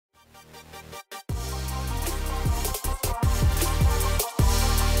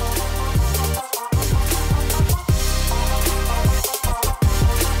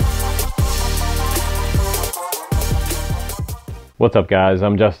What's up guys,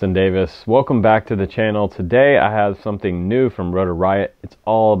 I'm Justin Davis. Welcome back to the channel. Today I have something new from Rotor Riot. It's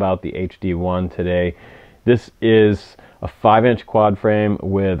all about the HD1 today. This is a 5-inch quad frame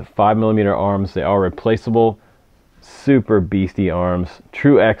with 5mm arms. They are replaceable, super beastie arms,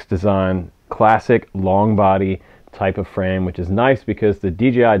 true X design, classic long body type of frame, which is nice because the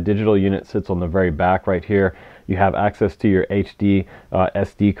DJI digital unit sits on the very back right here. You have access to your HD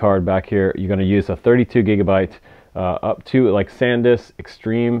SD card back here. You're going to use a 32 gigabyte up to like SanDisk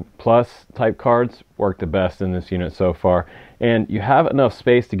Extreme Plus type cards work the best in this unit so far, and you have enough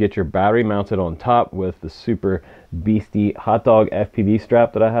space to get your battery mounted on top with the super beastie Hot Dog FPV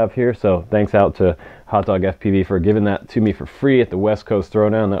strap that I have here. So thanks out to Hot Dog FPV for giving that to me for free at the West Coast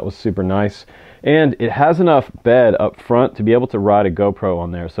Throwdown. That was super nice. And it has enough bed up front to be able to ride a GoPro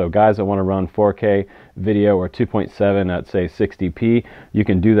on there. So guys that want to run 4K video or 2.7 at say 60p, you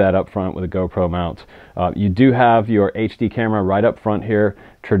can do that up front with a GoPro mount. You do have your HD camera right up front here,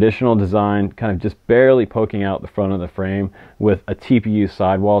 traditional design, kind of just barely poking out the front of the frame with a TPU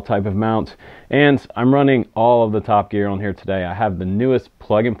sidewall type of mount. And I'm running all of the top gear on here today. I have the newest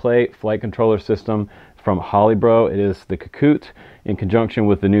plug-and-play flight controller system from Holybro. It is the Kakoot in conjunction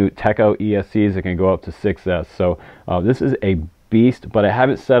with the new Teco ESCs that can go up to 6S. So this is a beast, but I have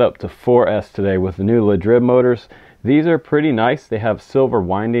it set up to 4S today with the new Ladrib motors. These are pretty nice. They have silver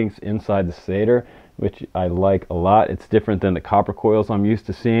windings inside the stator, which I like a lot. It's different than the copper coils I'm used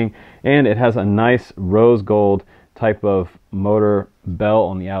to seeing, and it has a nice rose gold type of motor bell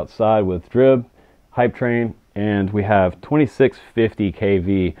on the outside with drib, hype train, and we have 2650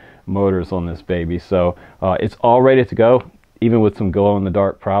 kV motors on this baby. So it's all ready to go, even with some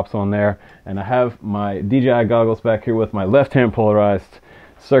glow-in-the-dark props on there. And I have my DJI goggles back here with my left-hand polarized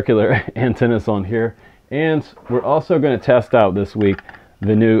circular antennas on here. And we're also going to test out this week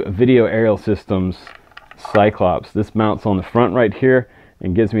the new Video Aerial Systems Cyclops. This mounts on the front right here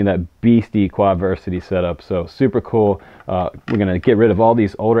and gives me that beastie qav-r setup. So super cool. We're going to get rid of all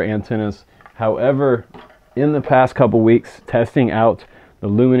these older antennas. However, in the past couple weeks, testing out the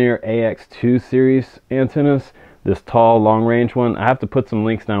Lumineer AX2 series antennas, this tall long range one, I have to put some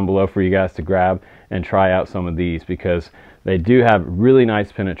links down below for you guys to grab and try out some of these, because they do have really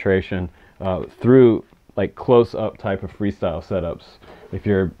nice penetration through like close up type of freestyle setups. If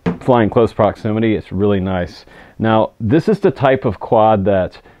you're flying close proximity, it's really nice. Now this is the type of quad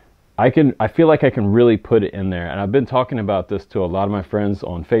that I feel like I can really put it in there, and I've been talking about this to a lot of my friends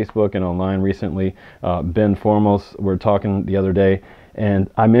on Facebook and online recently. Ben Formals, we're talking the other day, and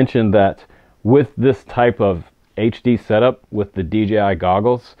I mentioned that with this type of HD setup with the DJI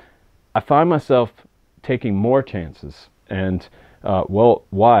goggles, I find myself taking more chances. And well,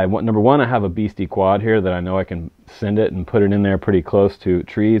 why? Number one, I have a beastie quad here that I know I can send it and put it in there pretty close to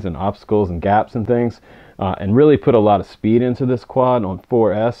trees and obstacles and gaps and things, and really put a lot of speed into this quad on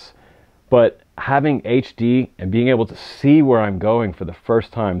 4S. But having HD and being able to see where I'm going for the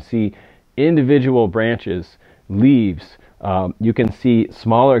first time, see individual branches, leaves, you can see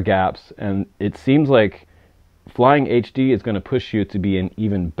smaller gaps, and it seems like flying HD is going to push you to be an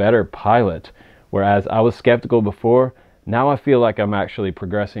even better pilot. Whereas I was skeptical before, now I feel like I'm actually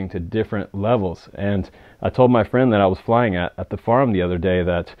progressing to different levels. And I told my friend that I was flying at the farm the other day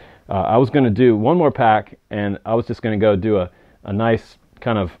that I was going to do one more pack, and I was just going to go do a nice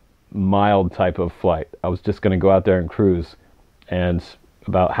kind of mild type of flight. I was just going to go out there and cruise. And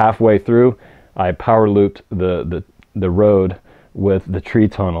about halfway through, I power looped the road with the tree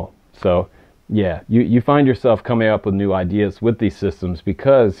tunnel. So yeah, you find yourself coming up with new ideas with these systems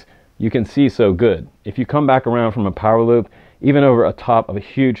because you can see so good. If you come back around from a power loop, even over a top of a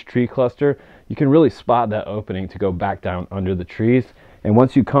huge tree cluster, you can really spot that opening to go back down under the trees. And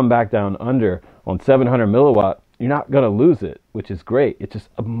once you come back down under on 700 milliwatt, you're not going to lose it, which is great. It's just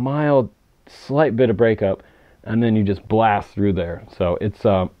a mild, slight bit of breakup, and then you just blast through there. So it's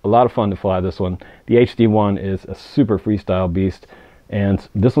a lot of fun to fly this one. The HD1 is a super freestyle beast, and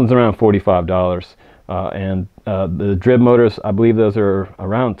this one's around $45. And the drib motors, I believe those are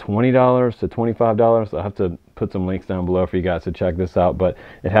around $20 to $25. I'll have to put some links down below for you guys to check this out. But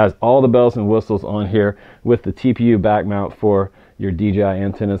it has all the bells and whistles on here with the TPU back mount for your DJI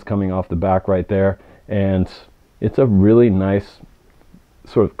antennas coming off the back right there. And it's a really nice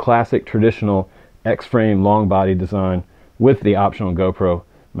sort of classic traditional X-frame long body design with the optional GoPro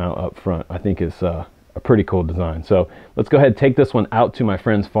mount up front. I think it's a pretty cool design. So let's go ahead and take this one out to my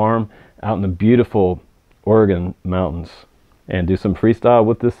friend's farm out in the beautiful Oregon mountains and do some freestyle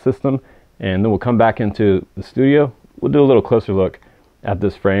with this system, and then we'll come back into the studio. We'll do a little closer look at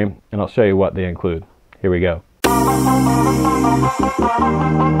this frame, and I'll show you what they include. Here we go.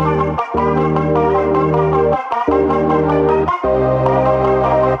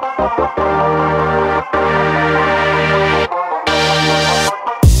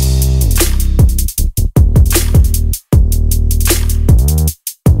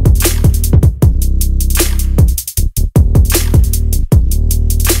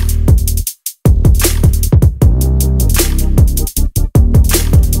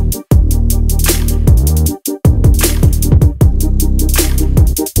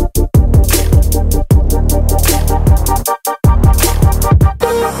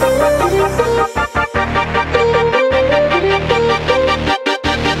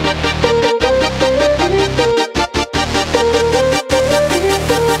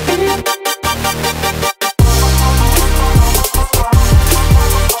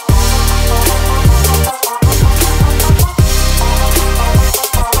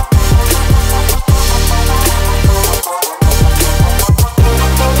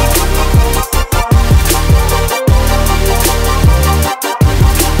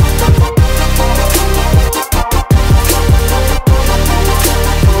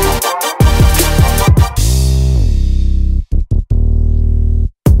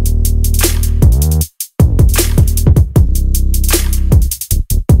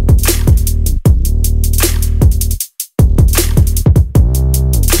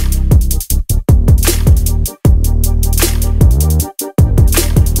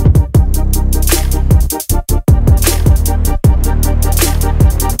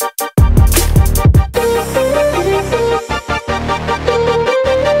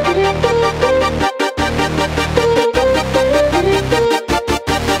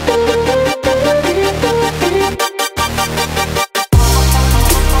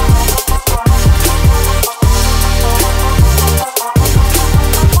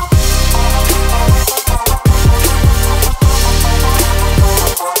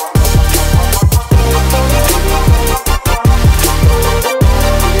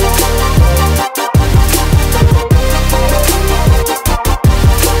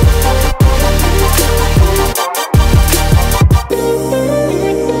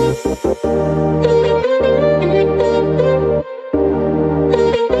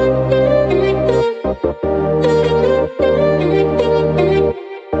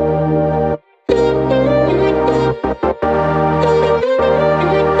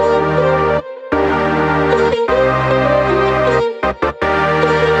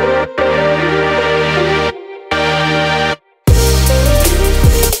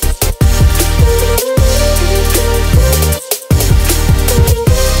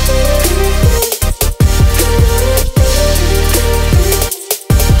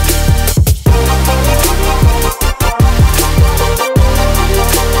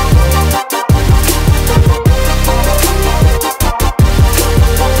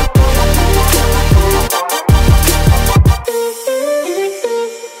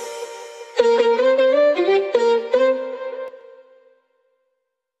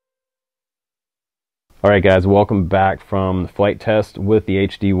 Alright guys, welcome back from the flight test with the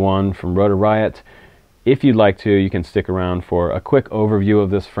HD1 from Rotor Riot. If you'd like to, you can stick around for a quick overview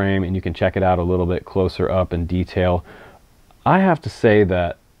of this frame and you can check it out a little bit closer up in detail. I have to say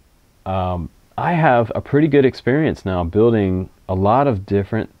that I have a pretty good experience now building a lot of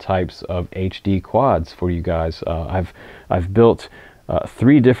different types of HD quads for you guys. I've built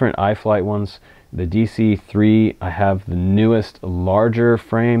 3 different iFlight ones. The DC3, I have the newest larger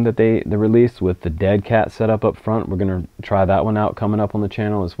frame that they released with the dead cat setup up front. We're going to try that one out coming up on the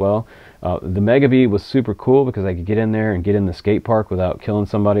channel as well. The Mega V was super cool because I could get in there and get in the skate park without killing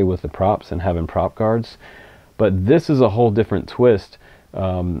somebody with the props and having prop guards. But this is a whole different twist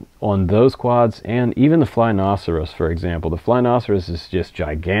on those quads, and even the Flynoceros, for example. The Flynoceros is just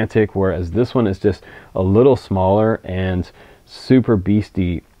gigantic, whereas this one is just a little smaller and super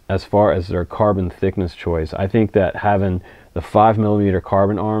beastie as far as their carbon thickness choice. I think that having the 5mm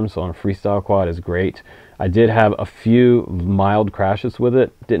carbon arms on a freestyle quad is great. I did have a few mild crashes with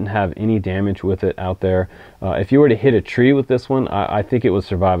it, didn't have any damage with it out there. If you were to hit a tree with this one, I think it would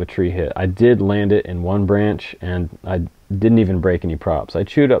survive a tree hit. I did land it in one branch and I didn't even break any props. I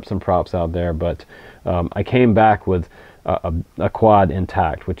chewed up some props out there, but I came back with a quad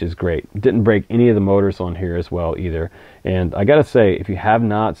intact, which is great. Didn't break any of the motors on here as well either. And I gotta say, if you have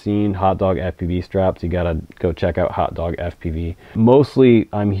not seen Hot Dog FPV straps, you gotta go check out Hot Dog FPV. Mostly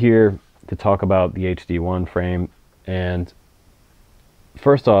I'm here to talk about the HD1 frame, and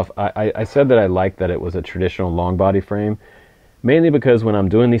first off, I said that I liked that it was a traditional long body frame, mainly because when I'm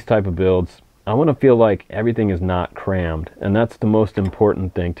doing these type of builds, I want to feel like everything is not crammed, and that's the most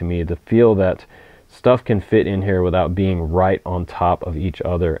important thing to me, to feel that stuff can fit in here without being right on top of each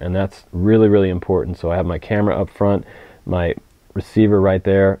other, and that's really, really important. So I have my camera up front, my receiver right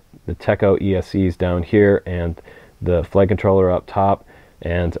there, the Teco ESCs down here, and the flight controller up top,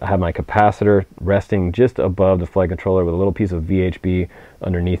 and I have my capacitor resting just above the flight controller with a little piece of VHB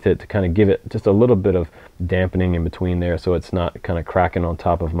underneath it to kind of give it just a little bit of dampening in between there so it's not kind of cracking on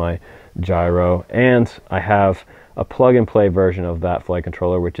top of my gyro. And I have a plug-and-play version of that flight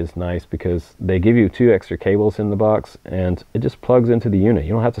controller, which is nice because they give you 2 extra cables in the box and it just plugs into the unit.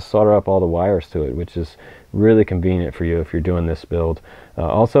 You don't have to solder up all the wires to it, which is really convenient for you if you're doing this build.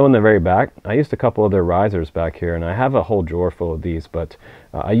 Also in the very back, I used a couple of their risers back here, and I have a whole drawer full of these, but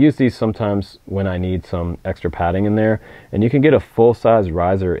I use these sometimes when I need some extra padding in there, and you can get a full-size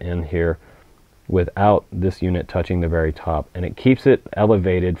riser in here without this unit touching the very top, and it keeps it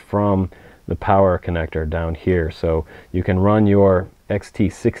elevated from the power connector down here. So you can run your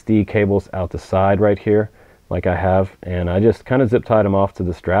XT60 cables out the side right here like I have, and I just kind of zip tied them off to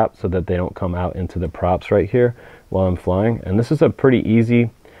the strap so that they don't come out into the props right here while I'm flying. And this is a pretty easy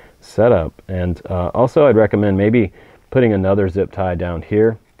setup. And also I'd recommend maybe putting another zip tie down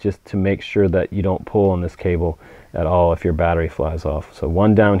here just to make sure that you don't pull on this cable at all if your battery flies off. So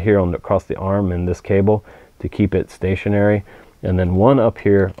one down here across the arm in this cable to keep it stationary, and then one up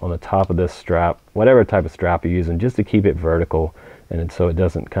here on the top of this strap, whatever type of strap you're using, just to keep it vertical, and so it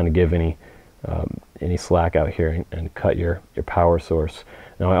doesn't kind of give any slack out here and cut your power source.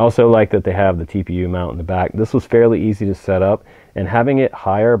 Now I also like that they have the TPU mount in the back. This was fairly easy to set up, and having it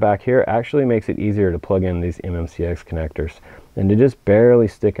higher back here actually makes it easier to plug in these MMCX connectors and to just barely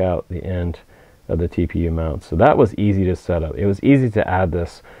stick out the end of the TPU mount. So that was easy to set up. It was easy to add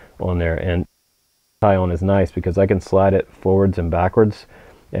this on there, and tie on is nice because I can slide it forwards and backwards,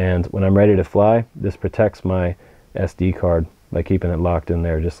 and when I'm ready to fly, this protects my SD card by keeping it locked in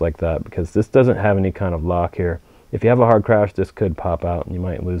there just like that, because this doesn't have any kind of lock here. If you have a hard crash, this could pop out and you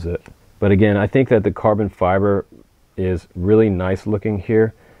might lose it. But again, I think that the carbon fiber is really nice looking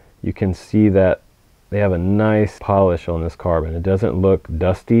here. You can see that they have a nice polish on this carbon. It doesn't look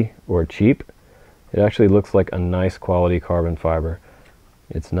dusty or cheap. It actually looks like a nice quality carbon fiber.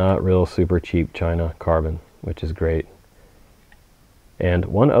 It's not real super cheap China carbon, which is great. And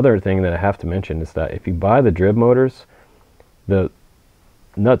one other thing that I have to mention is that if you buy the Drib motors, the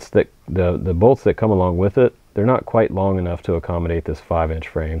nuts that the bolts that come along with it, they're not quite long enough to accommodate this 5-inch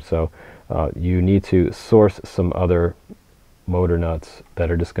frame. So you need to source some other motor nuts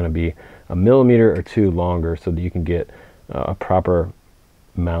that are just going to be a millimeter or two longer so that you can get a proper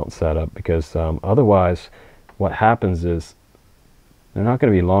mount setup, because otherwise what happens is they're not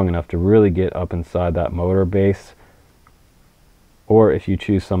going to be long enough to really get up inside that motor base, or if you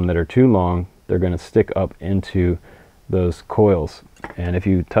choose some that are too long, they're going to stick up into those coils, and if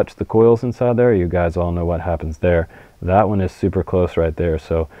you touch the coils inside there, you guys all know what happens there. That one is super close right there.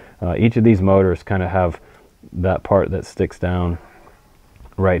 So each of these motors kind of have that part that sticks down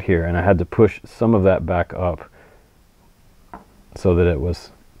right here, and I had to push some of that back up so that it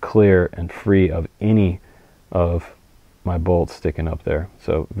was clear and free of any of my bolts sticking up there.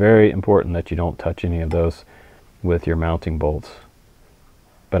 So very important that you don't touch any of those with your mounting bolts.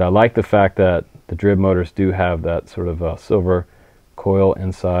 But I like the fact that the Drib motors do have that sort of silver coil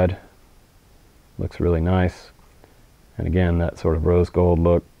inside. Looks really nice. And again, that sort of rose gold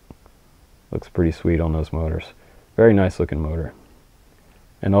look looks pretty sweet on those motors. Very nice looking motor.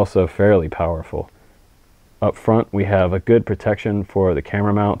 And also fairly powerful. Up front we have a good protection for the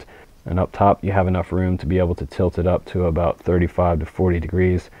camera mount, and up top you have enough room to be able to tilt it up to about 35 to 40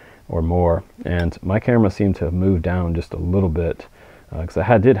 degrees or more. And my camera seemed to have moved down just a little bit because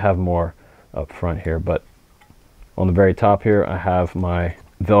I did have more up front here, but on the very top here I have my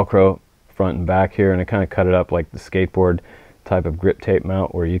Velcro front and back here, and I kind of cut it up like the skateboard type of grip tape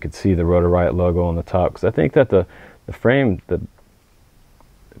mount where you could see the Rotor Riot logo on the top, because I think that the frame, the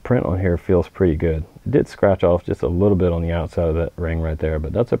print on here feels pretty good. It did scratch off just a little bit on the outside of that ring right there,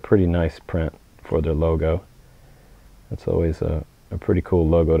 but that's a pretty nice print for their logo. That's always a pretty cool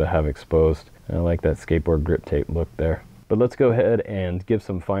logo to have exposed, and I like that skateboard grip tape look there. But let's go ahead and give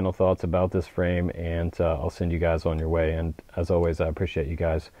some final thoughts about this frame, and I'll send you guys on your way. And as always, I appreciate you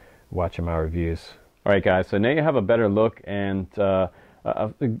guys watching my reviews. Alright guys, so now you have a better look and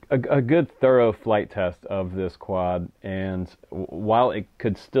a good thorough flight test of this quad. And while it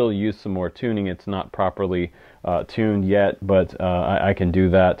could still use some more tuning, it's not properly tuned yet, but I can do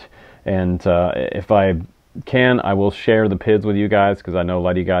that. And if I can, I will share the PIDs with you guys, because I know a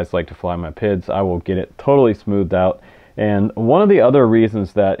lot of you guys like to fly my PIDs. I will get it totally smoothed out. And one of the other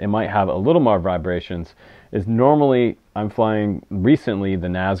reasons that it might have a little more vibrations is normally I'm flying recently the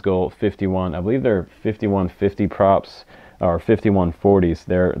Nazgul 51. I believe they're 5150 props or 5140s.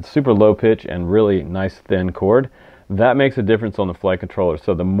 They're super low pitch and really nice thin cord. That makes a difference on the flight controller.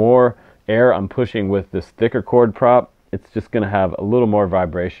 So the more air I'm pushing with this thicker cord prop, it's just going to have a little more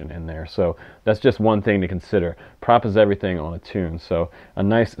vibration in there. So that's just one thing to consider. Prop is everything on a tune. So a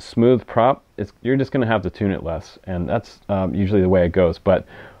nice smooth prop, you're just going to have to tune it less, and that's usually the way it goes. But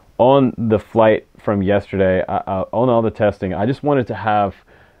on the flight from yesterday, on all the testing, I just wanted to have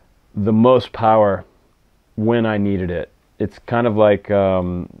the most power when I needed it. It's kind of like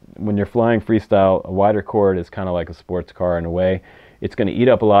when you're flying freestyle, a wider cord is kind of like a sports car in a way. It's going to eat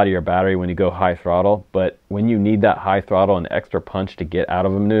up a lot of your battery when you go high throttle, but when you need that high throttle and extra punch to get out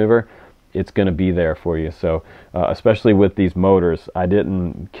of a maneuver, it's going to be there for you. So especially with these motors, I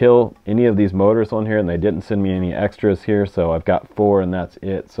didn't kill any of these motors on here, and they didn't send me any extras here, so I've got 4 and that's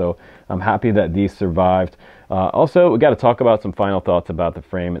it. So I'm happy that these survived. Also, we got to talk about some final thoughts about the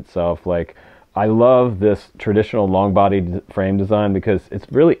frame itself. Like, I love this traditional long body frame design because it's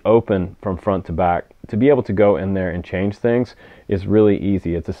really open from front to back. To be able to go in there and change things is really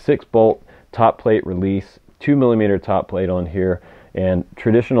easy. It's a 6-bolt top plate release, 2mm top plate on here, and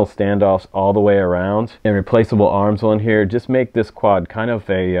traditional standoffs all the way around, and replaceable arms on here just make this quad kind of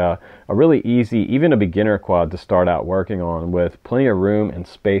a really easy, even a beginner quad to start out working on, with plenty of room and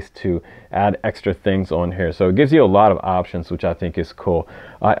space to add extra things on here. So it gives you a lot of options, which I think is cool.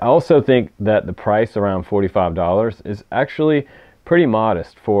 I also think that the price around $45 is actually pretty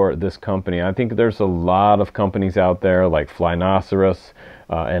modest for this company. I think there's a lot of companies out there like Flynoceros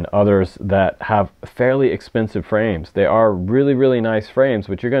and others that have fairly expensive frames. They are really, really nice frames,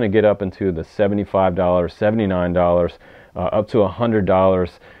 but you're going to get up into the $75, $79, up to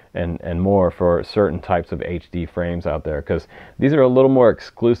 $100 and more for certain types of HD frames out there, because these are a little more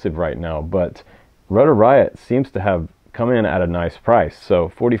exclusive right now. But Rotor Riot seems to have come in at a nice price. So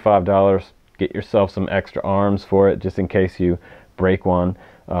 $45, get yourself some extra arms for it just in case you break one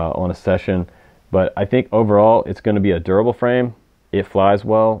on a session. But I think overall it's going to be a durable frame. It flies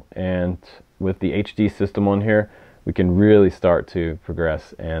well, and with the HD system on here, we can really start to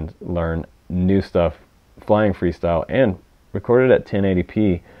progress and learn new stuff flying freestyle and record it at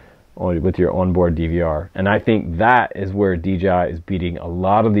 1080p with your onboard DVR. And I think that is where DJI is beating a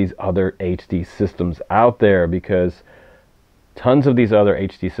lot of these other HD systems out there, because tons of these other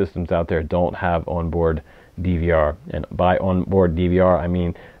HD systems out there don't have onboard DVR. And by onboard DVR, I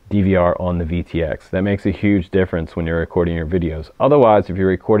mean DVR on the VTX. That makes a huge difference when you're recording your videos. Otherwise, if you're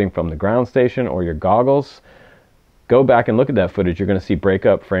recording from the ground station or your goggles, go back and look at that footage. You're going to see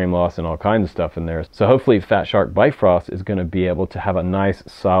breakup, frame loss, and all kinds of stuff in there. So hopefully Fat Shark Bifrost is going to be able to have a nice,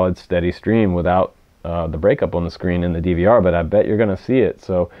 solid, steady stream without the breakup on the screen in the DVR, but I bet you're going to see it.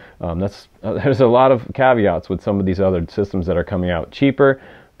 So there's a lot of caveats with some of these other systems that are coming out cheaper,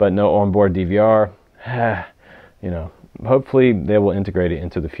 but no onboard DVR. You know, hopefully they will integrate it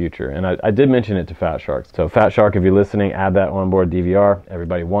into the future. And I did mention it to Fat Shark. So Fat Shark, if you're listening, add that onboard DVR.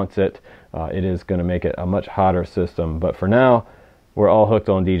 Everybody wants it. It is going to make it a much hotter system. But for now, we're all hooked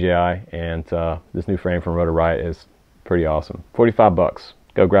on DJI, and this new frame from Rotor Riot is pretty awesome. 45 bucks.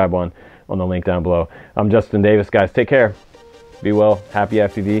 Go grab one on the link down below. I'm Justin Davis, guys. Take care. Be well. Happy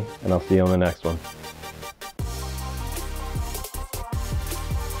FPV, and I'll see you on the next one.